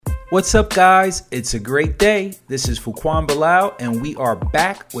What's up, guys? It's a great day. This is Fuquan Bilal, and we are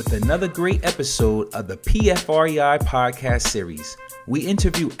back with another great episode of the PFREI podcast series. We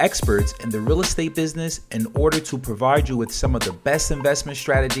interview experts in the real estate business in order to provide you with some of the best investment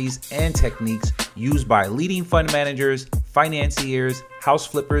strategies and techniques used by leading fund managers, financiers, house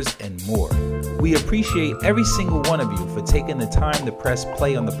flippers, and more. We appreciate every single one of you for taking the time to press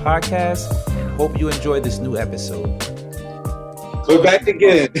play on the podcast and hope you enjoy this new episode. We're back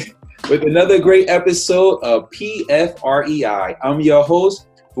again with another great episode of PFREI. I'm your host,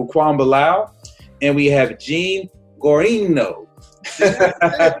 Fuquan Bilal, and we have Gene Guarino.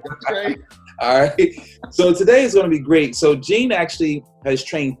 That's great. All right. So today is going to be great. So Gene actually has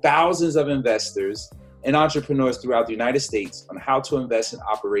trained thousands of investors and entrepreneurs throughout the United States on how to invest and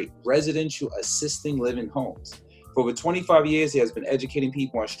operate residential assisted living homes. For over 25 years, he has been educating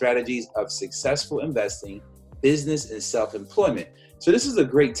people on strategies of successful investing, business, and self-employment. So this is a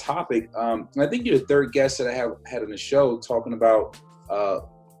great topic. I think you're the third guest that I have had on the show talking about,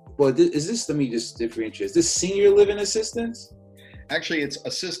 let me just differentiate. Is this senior living assistance? Actually, it's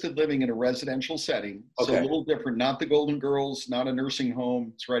assisted living in a residential setting. Okay. So a little different, not the Golden Girls, not a nursing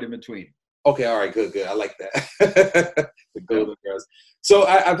home. It's right in between. Okay. All right. Good. I like that. The Golden Girls. So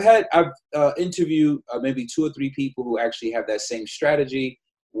I've interviewed maybe 2 or 3 people who actually have that same strategy,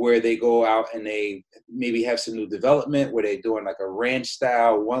 where they go out and they maybe have some new development where they're doing like a ranch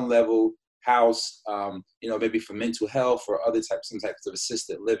style, 1-level house, maybe for mental health or some types of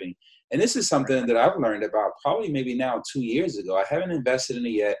assisted living. And this is something that I've learned about probably maybe now 2 years ago. I haven't invested in it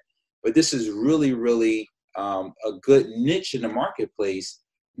yet, but this is really, really a good niche in the marketplace.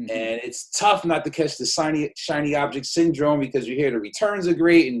 Mm-hmm. And it's tough not to catch the shiny object syndrome, because you hear the returns are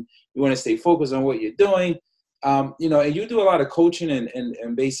great and you want to stay focused on what you're doing. And you do a lot of coaching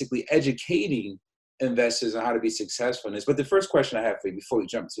and basically educating investors on how to be successful in this. But the first question I have for you before we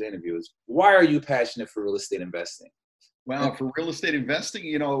jump to the interview is, why are you passionate for real estate investing? Well, for real estate investing,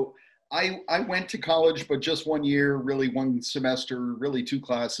 I went to college, but just 1 year, really 1 semester, really 2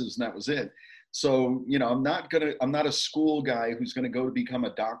 classes, and that was it. So, I'm not a school guy who's going to go to become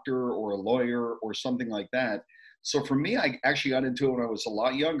a doctor or a lawyer or something like that. So for me, I actually got into it when I was a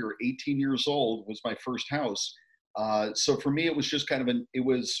lot younger. 18 years old was my first house. So for me, it was just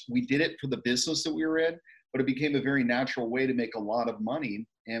we did it for the business that we were in, but it became a very natural way to make a lot of money.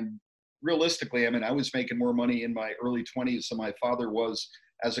 And realistically, I was making more money in my early 20s than my father was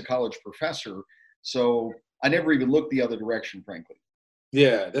as a college professor. So I never even looked the other direction, frankly.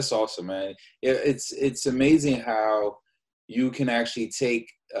 Yeah, that's awesome, man. Yeah, it's amazing how you can actually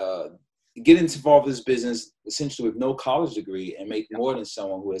get involved in this business essentially with no college degree and make more than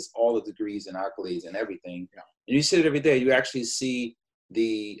someone who has all the degrees and accolades and everything. Yeah. And you see it every day. You actually see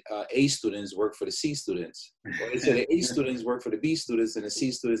the A students work for the C students. Or they say the A students work for the B students and the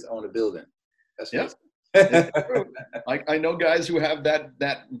C students own a building. That's what it's true. I know guys who have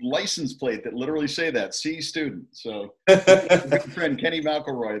that license plate that literally say that, C student. So good friend Kenny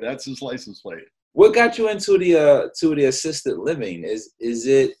McElroy, that's his license plate. What got you into the assisted living? Was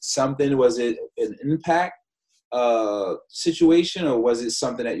it an impact situation, or was it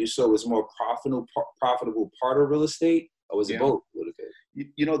something that you saw was more profitable part of real estate, or was it both a little bit?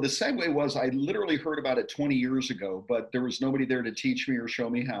 The segue was, I literally heard about it 20 years ago, but there was nobody there to teach me or show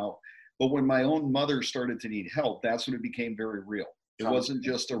me how. But when my own mother started to need help, that's when it became very real. It wasn't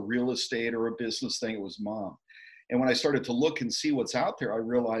just a real estate or a business thing, it was mom. And when I started to look and see what's out there, I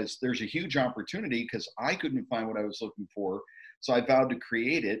realized there's a huge opportunity because I couldn't find what I was looking for. So I vowed to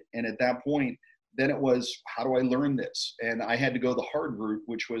create it. And at that point, then it was, how do I learn this? And I had to go the hard route,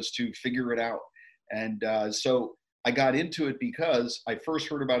 which was to figure it out. And so I got into it because I first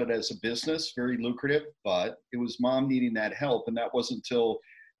heard about it as a business, very lucrative, but it was mom needing that help. And that wasn't until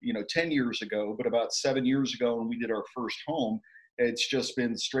 10 years ago, but about 7 years ago when we did our first home. It's just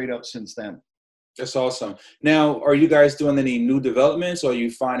been straight up since then. That's awesome. Now, are you guys doing any new developments, or are you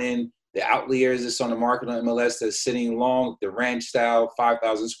finding the outliers that's on the market on MLS that's sitting long, the ranch style,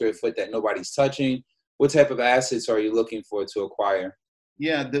 5,000 square foot that nobody's touching? What type of assets are you looking for to acquire?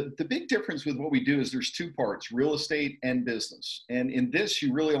 Yeah, the big difference with what we do is there's 2 parts, real estate and business. And in this,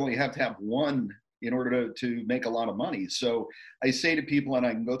 you really only have to have one in order to make a lot of money. So I say to people, and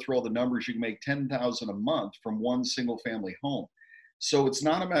I can go through all the numbers, you can make $10,000 a month from one single family home. So it's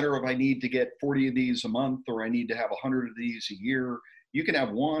not a matter of I need to get 40 of these a month or I need to have 100 of these a year. You can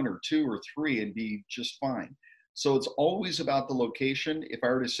have 1 or 2 or 3 and be just fine. So it's always about the location. If I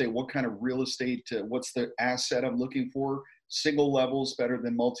were to say what kind of real estate, what's the asset I'm looking for, single levels better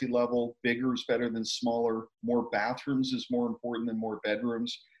than multi-level, bigger is better than smaller, more bathrooms is more important than more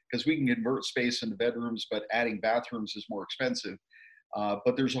bedrooms, because we can convert space into bedrooms, but adding bathrooms is more expensive.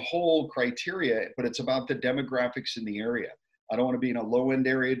 But there's a whole criteria, but it's about the demographics in the area. I don't want to be in a low end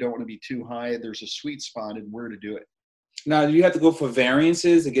area, don't want to be too high. There's a sweet spot in where to do it. Now, do you have to go for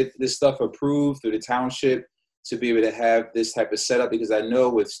variances to get this stuff approved through the township to be able to have this type of setup? Because I know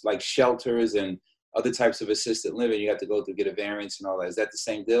with like shelters and other types of assisted living, you have to go to get a variance and all that. Is that the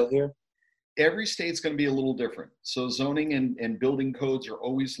same deal here? Every state's going to be a little different. So zoning and building codes are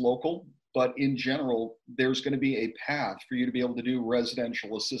always local, but in general, there's going to be a path for you to be able to do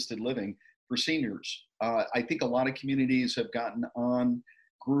residential assisted living for seniors. I think a lot of communities have gotten on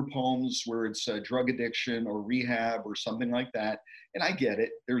group homes where it's drug addiction or rehab or something like that. And I get it.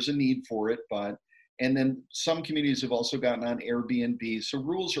 There's a need for it, and then some communities have also gotten on Airbnb. So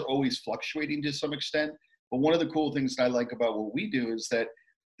rules are always fluctuating to some extent. But one of the cool things that I like about what we do is that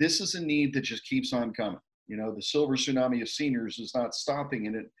this is a need that just keeps on coming. You know, the silver tsunami of seniors is not stopping,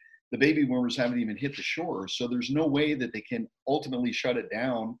 and the baby boomers haven't even hit the shore. So there's no way that they can ultimately shut it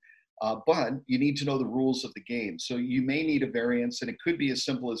down. But you need to know the rules of the game. So you may need a variance, and it could be as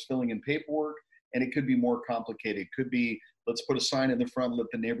simple as filling in paperwork, and it could be more complicated. It could be, let's put a sign in the front, let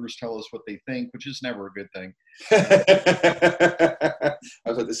the neighbors tell us what they think, which is never a good thing. I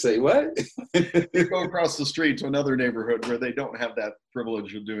was about to say, what? You go across the street to another neighborhood where they don't have that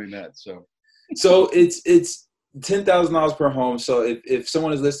privilege of doing that. So it's $10,000 per home. So if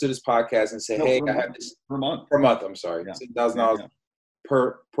someone is listening to this podcast and say, hey, I have this per month. I'm sorry, yeah. $10,000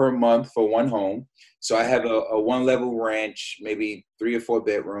 per month for one home. So I have a one level ranch, maybe 3 or 4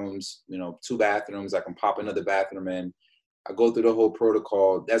 bedrooms, 2 bathrooms. I can pop another bathroom in. I go through the whole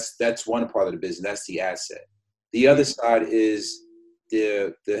protocol. That's one part of the business. That's the asset. The other side is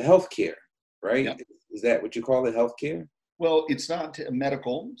the healthcare, right? Yep. Is that what you call it, healthcare? Well, it's not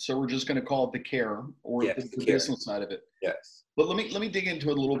medical, so we're just going to call it the care, or the business side of it. Yes. But let me dig into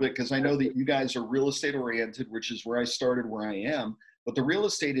it a little bit, because I know that you guys are real estate oriented, which is where I started, where I am. But the real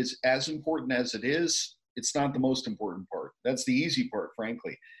estate is as important as it is. It's not the most important part. That's the easy part,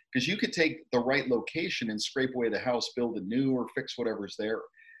 frankly, because you could take the right location and scrape away the house, build a new, or fix whatever's there.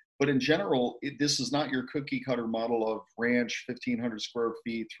 But in general, this is not your cookie cutter model of ranch, 1,500 square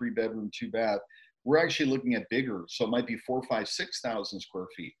feet, 3 bedroom, 2 bath. We're actually looking at bigger. So it might be 4, 5, 6,000 square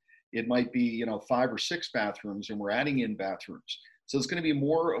feet. It might be, 5 or 6 bathrooms, and we're adding in bathrooms. So it's going to be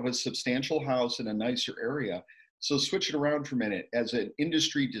more of a substantial house in a nicer area. So switch it around for a minute. As an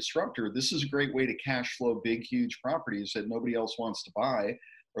industry disruptor, this is a great way to cash flow big, huge properties that nobody else wants to buy,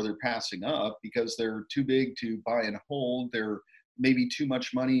 or they're passing up because they're too big to buy and hold. They're maybe too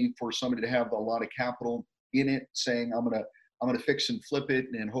much money for somebody to have a lot of capital in it, saying, I'm gonna fix and flip it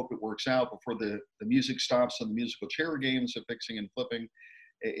and hope it works out before the music stops on the musical chair games of fixing and flipping.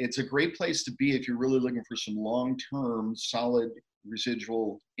 It's a great place to be if you're really looking for some long-term, solid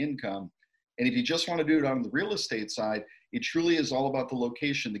residual income. And if you just want to do it on the real estate side, it truly is all about the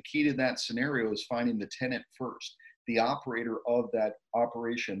location. The key to that scenario is finding the tenant first, the operator of that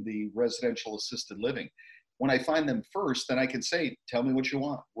operation, the residential assisted living. When I find them first, then I can say, tell me what you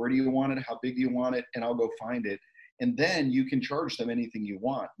want. Where do you want it? How big do you want it? And I'll go find it. And then you can charge them anything you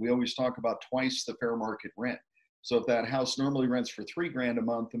want. We always talk about twice the fair market rent. So if that house normally rents for $3,000 a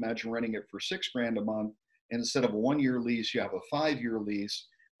month, imagine renting it for $6,000 a month. And instead of a 1-year lease, you have a 5-year lease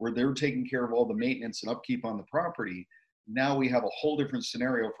where they're taking care of all the maintenance and upkeep on the property. Now we have a whole different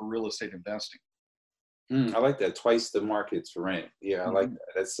scenario for real estate investing. I like that. Twice the market's rent. Yeah, I like that.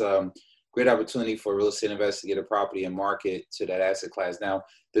 That's great opportunity for a real estate investor to get a property and market to that asset class. Now,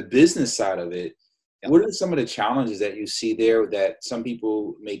 the business side of it, what are some of the challenges that you see there that some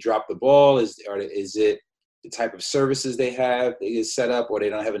people may drop the ball? Is it the type of services they have, they get set up, or they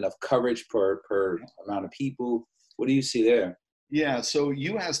don't have enough coverage per amount of people? What do you see there? Yeah, so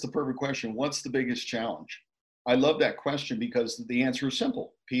you asked the perfect question. What's the biggest challenge? I love that question because the answer is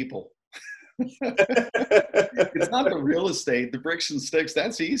simple: people. It's not the real estate, the bricks and sticks.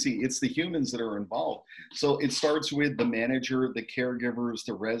 That's easy. It's the humans that are involved. So it starts with the manager, the caregivers,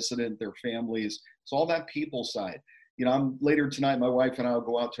 the resident, their families. It's all that people side. Later tonight, my wife and I will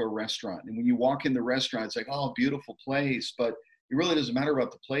go out to a restaurant. And when you walk in the restaurant, it's like, oh, beautiful place. But it really doesn't matter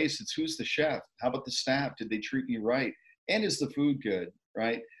about the place. It's who's the chef? How about the staff? Did they treat me right? And is the food good,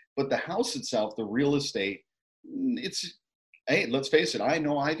 right? But the house itself, the real estate, hey, let's face it. I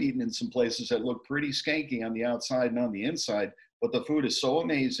know I've eaten in some places that look pretty skanky on the outside and on the inside, but the food is so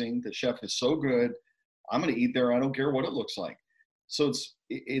amazing. The chef is so good. I'm going to eat there. I don't care what it looks like. So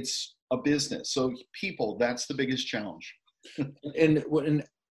it's a business. So people, that's the biggest challenge. And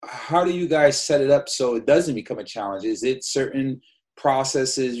how do you guys set it up so it doesn't become a challenge? Is it certain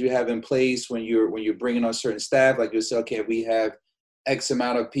processes you have in place when you're bringing on certain staff? Like you say, okay, we have X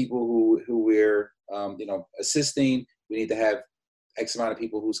amount of people who we're assisting. We need to have X amount of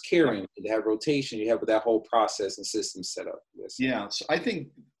people who's caring. You have rotation. You have that whole process and system set up. Yes. Yeah. So I think,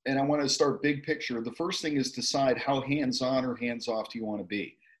 and I want to start big picture. The first thing is decide how hands-on or hands-off do you want to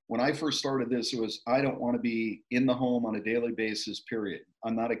be. When I first started this, it was, I don't want to be in the home on a daily basis, period.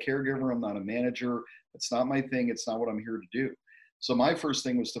 I'm not a caregiver. I'm not a manager. It's not my thing. It's not what I'm here to do. So my first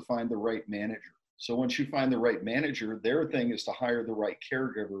thing was to find the right manager. So once you find the right manager, their thing is to hire the right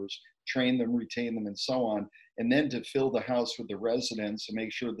caregivers, train them, retain them, and so on, and then to fill the house with the residents and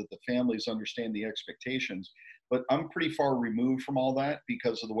make sure that the families understand the expectations. But I'm pretty far removed from all that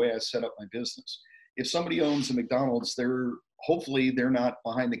because of the way I set up my business. If somebody owns a McDonald's, hopefully they're not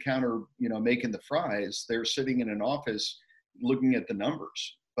behind the counter, making the fries. They're sitting in an office looking at the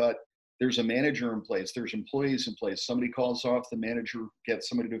numbers. But there's a manager in place. There's employees in place. Somebody calls off, the manager gets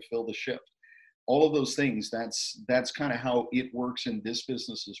somebody to fill the shift. All of those things, that's kind of how it works in this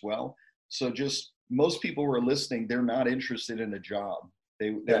business as well. So just most people who are listening, they're not interested in a job. They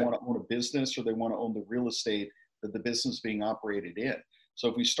want to own a business, or they want to own the real estate that the business is being operated in. So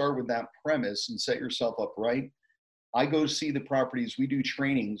if we start with that premise and set yourself up right, I go see the properties. We do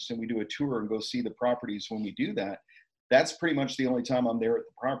trainings and we do a tour and go see the properties. When we do that, that's pretty much the only time I'm there at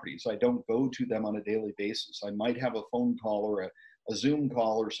the properties. I don't go to them on a daily basis. I might have a phone call or a Zoom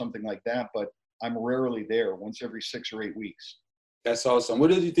call or something like that, but I'm rarely there, once every 6 or 8 weeks. That's awesome.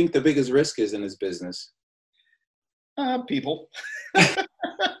 What do you think the biggest risk is in this business? People. It's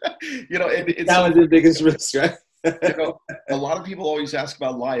the biggest risk, right? A lot of people always ask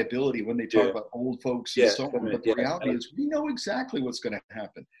about liability when they talk about old folks and so on. But the reality is, we know exactly what's going to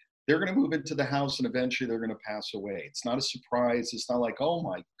happen. They're going to move into the house and eventually they're going to pass away. It's not a surprise. It's not like, oh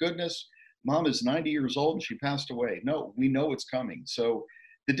my goodness, mom is 90 years old and she passed away. No, we know it's coming. So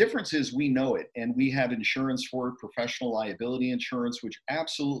the difference is we know it, and we have insurance for it, professional liability insurance, which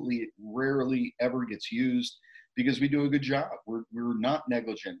absolutely rarely ever gets used because we do a good job. We're not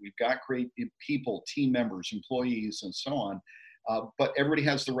negligent. We've got great people, team members, employees, and so on. But everybody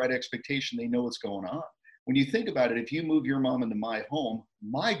has the right expectation. They know what's going on. When you think about it, if you move your mom into my home,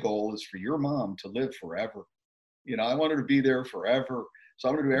 my goal is for your mom to live forever. I want her to be there forever. So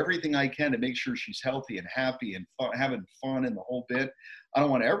I'm going to do everything I can to make sure she's healthy and happy and having fun and the whole bit. I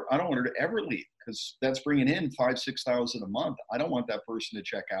don't want her to ever leave, because that's bringing in $5,000-6,000 a month. I don't want that person to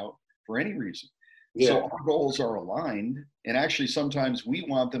check out for any reason. Yeah. So our goals are aligned, and actually sometimes we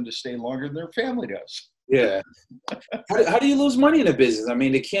want them to stay longer than their family does. Yeah. How do you lose money in a business? I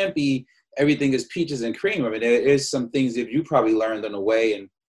mean, it can't be everything is peaches and cream. I mean, there is some things that you probably learned on the way and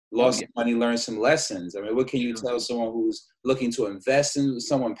lost some money, learned some lessons. I mean, what can you tell someone who's looking to invest in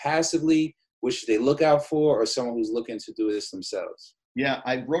someone passively? What should they look out for, or someone who's looking to do this themselves? Yeah,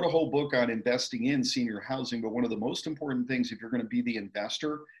 I wrote a whole book on investing in senior housing, but one of the most important things, if you're going to be the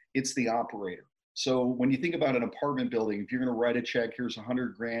investor, it's the operator. So when you think about an apartment building, if you're going to write a check, here's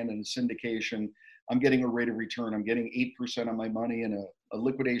 $100,000 in a syndication, I'm getting a rate of return. I'm getting 8% on my money, and a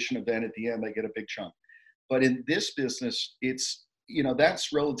liquidation event at the end, I get a big chunk. But in this business, it's,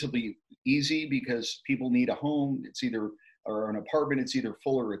 that's relatively easy because people need a home. It's either, or an apartment, it's either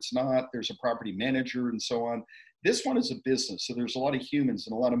full or it's not. There's a property manager and so on. This one is a business. So there's a lot of humans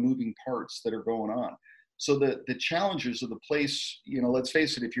and a lot of moving parts that are going on. So the challenges of the place, let's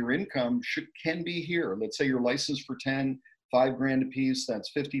face it, if your income can be here, let's say you're licensed for 10, $5,000 a piece,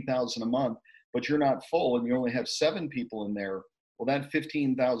 that's $50,000 a month, but you're not full and you only have 7 people in there. Well, that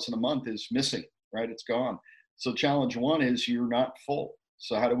 $15,000 a month is missing, right? It's gone. So challenge 1 is you're not full.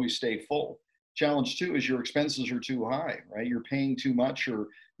 So how do we stay full? Challenge 2 is your expenses are too high, right? You're paying too much, or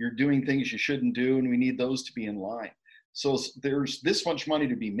you're doing things you shouldn't do, and we need those to be in line. So there's this much money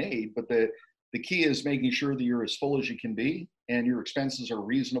to be made, but the key is making sure that you're as full as you can be and your expenses are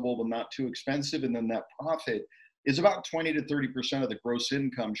reasonable but not too expensive. And then that profit is about 20 to 30% of the gross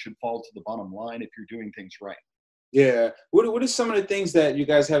income should fall to the bottom line if you're doing things right. Yeah. What are some of the things that you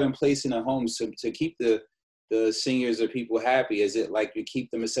guys have in place in the homes to keep the seniors or people happy? Is it like you keep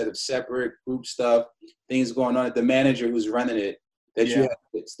them instead of separate group stuff, things going on at the manager who's running it, that you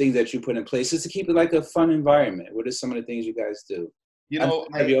have things that you put in place just to keep it like a fun environment? What are some of the things you guys do?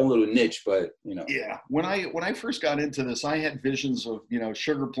 I have your own little niche, but Yeah. When I first got into this, I had visions of,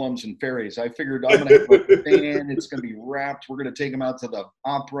 sugar plums and fairies. I figured I'm going to have a fan, it's going to be wrapped. We're going to take them out to the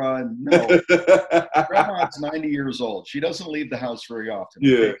opera. And no, grandma's 90 years old. She doesn't leave the house very often.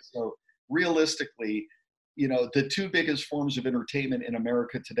 Yeah. Okay? So realistically, the 2 biggest forms of entertainment in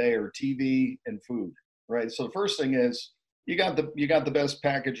America today are TV and food, right? So the first thing is, you got the best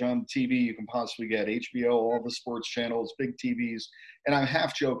package on TV you can possibly get. HBO, all the sports channels, big TVs. And I'm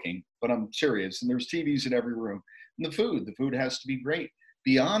half joking, but I'm serious. And there's TVs in every room. And the food has to be great.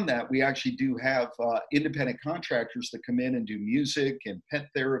 Beyond that, we actually do have independent contractors that come in and do music and pet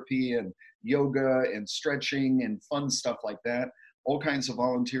therapy and yoga and stretching and fun stuff like that. All kinds of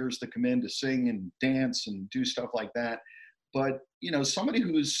volunteers that come in to sing and dance and do stuff like that. But, you know,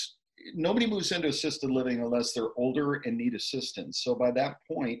 nobody moves into assisted living unless they're older and need assistance. So by that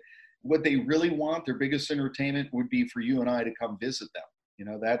point, what they really want, their biggest entertainment would be for you and I to come visit them. You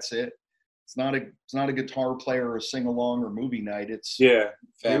know, that's it. It's not a guitar player or a sing along or movie night. It's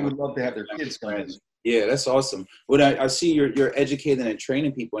they would love to have their kids come in. Yeah, that's awesome. What I see you're educating and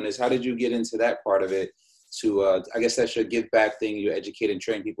training people in is, how did you get into that part of it? To I guess that's your give back thing. You educate and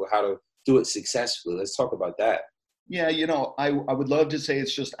train people how to do it successfully. Let's talk about that. Yeah, you know, I would love to say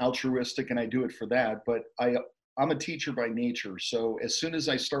it's just altruistic and I do it for that, but I'm a teacher by nature. So as soon as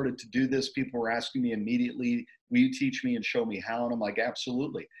I started to do this, people were asking me immediately, will you teach me and show me how? And I'm like,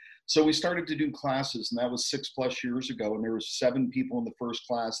 absolutely. So we started to do classes, and that was 6+ years ago. And there were 7 people in the first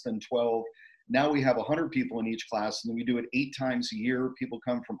class, then 12. Now we have 100 people in each class, and we do it 8 times a year. People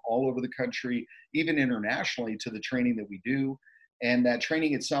come from all over the country, even internationally, to the training that we do. And that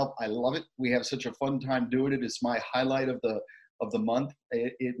training itself, I love it. We have such a fun time doing it. It's my highlight of the month.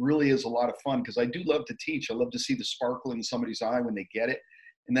 It really is a lot of fun because I do love to teach. I love to see the sparkle in somebody's eye when they get it.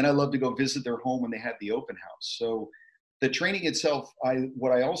 And then I love to go visit their home when they have the open house. So the training itself,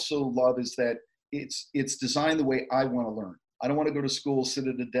 what I also love is that it's designed the way I want to learn. I don't want to go to school, sit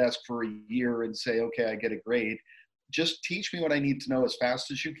at a desk for a year and say, okay, I get a grade. Just teach me what I need to know as fast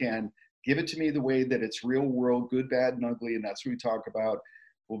as you can. Give it to me the way that it's real world, good, bad, and ugly. And that's what we talk about.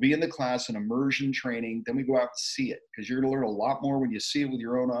 We'll be in the class in immersion training. Then we go out and see it, because you're going to learn a lot more when you see it with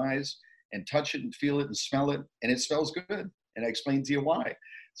your own eyes and touch it and feel it and smell it. And it smells good. And I explain to you why.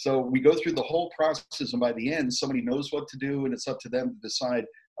 So we go through the whole process, and by the end, somebody knows what to do, and it's up to them to decide,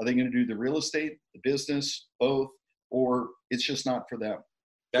 are they going to do the real estate, the business, both, or it's just not for them.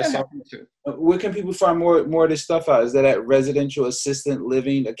 That's awesome too. Where can people find more of this stuff out? Is that at Residential Assistant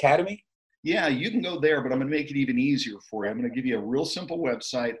Living Academy? Yeah, you can go there, but I'm going to make it even easier for you. I'm going to give you a real simple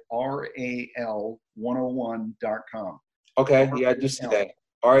website, ral101.com. Okay, yeah, I just see that.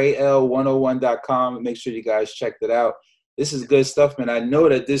 ral101.com. Make sure you guys check that out. This is good stuff, man. I know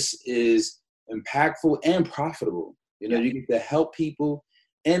that this is impactful and profitable. You know, you get to help people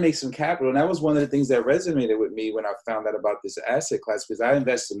and make some capital. And that was one of the things that resonated with me when I found out about this asset class, because I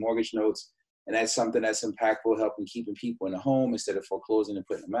invest in mortgage notes, and that's something that's impactful, helping keeping people in the home instead of foreclosing and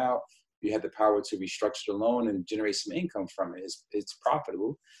putting them out. You have the power to restructure the loan and generate some income from it. It's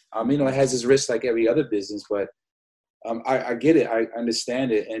profitable. You know, it has its risks like every other business, but I get it. I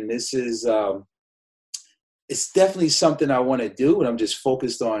understand it. And this is, it's definitely something I want to do, and I'm just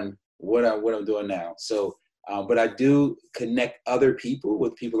focused on what I'm doing now. So, but I do connect other people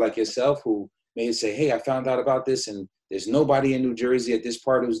with people like yourself who may say, hey, I found out about this, and there's nobody in New Jersey at this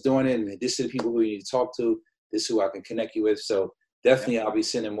part who's doing it, and this is the people who you need to talk to. This is who I can connect you with. So definitely, I'll be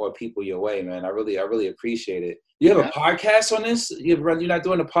sending more people your way, man. I really appreciate it. You have a podcast on this? You're not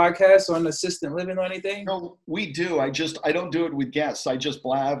doing a podcast on assistant living or anything? No, we do. I don't do it with guests. I just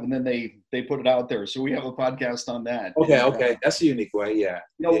blab, and then they put it out there. So we have a podcast on that. Okay. That's a unique way, yeah.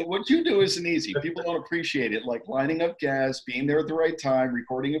 You know, what you do isn't easy. People don't appreciate it, like lining up guests, being there at the right time,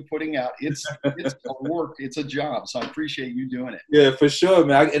 recording and putting out. It's work. It's a job. So I appreciate you doing it. Yeah, for sure,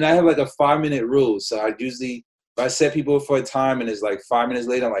 man. And I have like a 5-minute rule. So I usually, if I set people for a time and it's like 5 minutes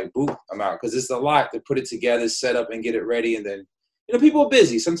later, I'm like, boop, I'm out. Because it's a lot to put it together, set up, and get it ready. And then, you know, people are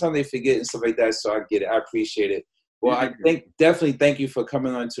busy. Sometimes they forget and stuff like that. So I get it. I appreciate it. Well, I definitely thank you for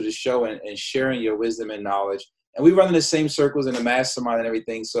coming on to the show and sharing your wisdom and knowledge. And we run in the same circles in the mastermind and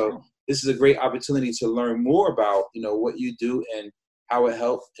everything. So this is a great opportunity to learn more about, you know, what you do and how it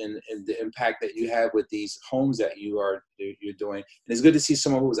helps and the impact that you have with these homes that you're doing. And it's good to see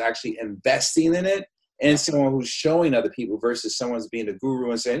someone who's actually investing in it, and someone who's showing other people versus someone's being a guru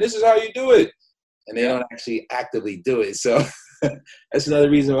and saying, this is how you do it. And they don't actually actively do it. So that's another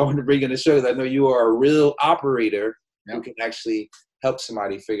reason I wanted to bring in the show, because I know you are a real operator who can actually help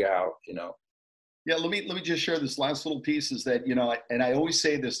somebody figure out, you know. Yeah, let me just share this last little piece is that, you know, and I always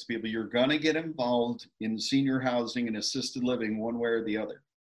say this to people, you're going to get involved in senior housing and assisted living one way or the other.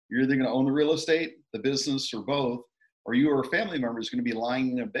 You're either going to own the real estate, the business, or both. Or you or a family member is going to be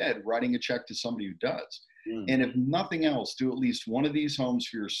lying in a bed writing a check to somebody who does. And if nothing else, do at least one of these homes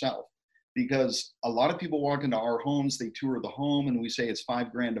for yourself. Because a lot of people walk into our homes, they tour the home, and we say it's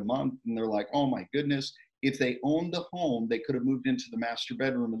 $5,000 a month. And they're like, oh my goodness, if they owned the home, they could have moved into the master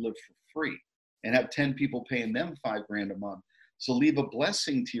bedroom and lived for free and have 10 people paying them $5,000 a month. So leave a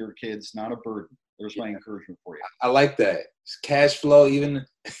blessing to your kids, not a burden. There's my encouragement for you. I like that. cash flow, even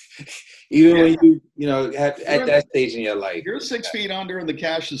when you know at that stage in your life. You're 6 feet under and the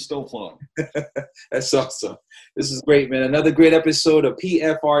cash is still flowing. That's awesome. This is great, man. Another great episode of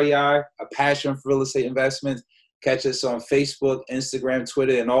PFREI, a passion for real estate investments. Catch us on Facebook, Instagram,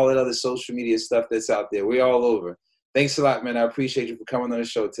 Twitter, and all that other social media stuff that's out there. We're all over. Thanks a lot, man. I appreciate you for coming on the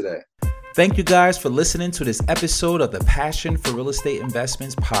show today. Thank you guys for listening to this episode of the Passion for Real Estate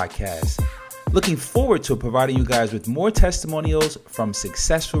Investments podcast. Looking forward to providing you guys with more testimonials from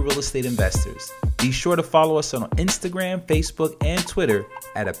successful real estate investors. Be sure to follow us on Instagram, Facebook, and Twitter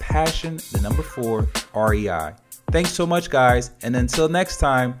at a passion, 4 REI. Thanks so much, guys. And until next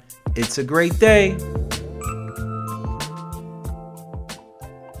time, it's a great day.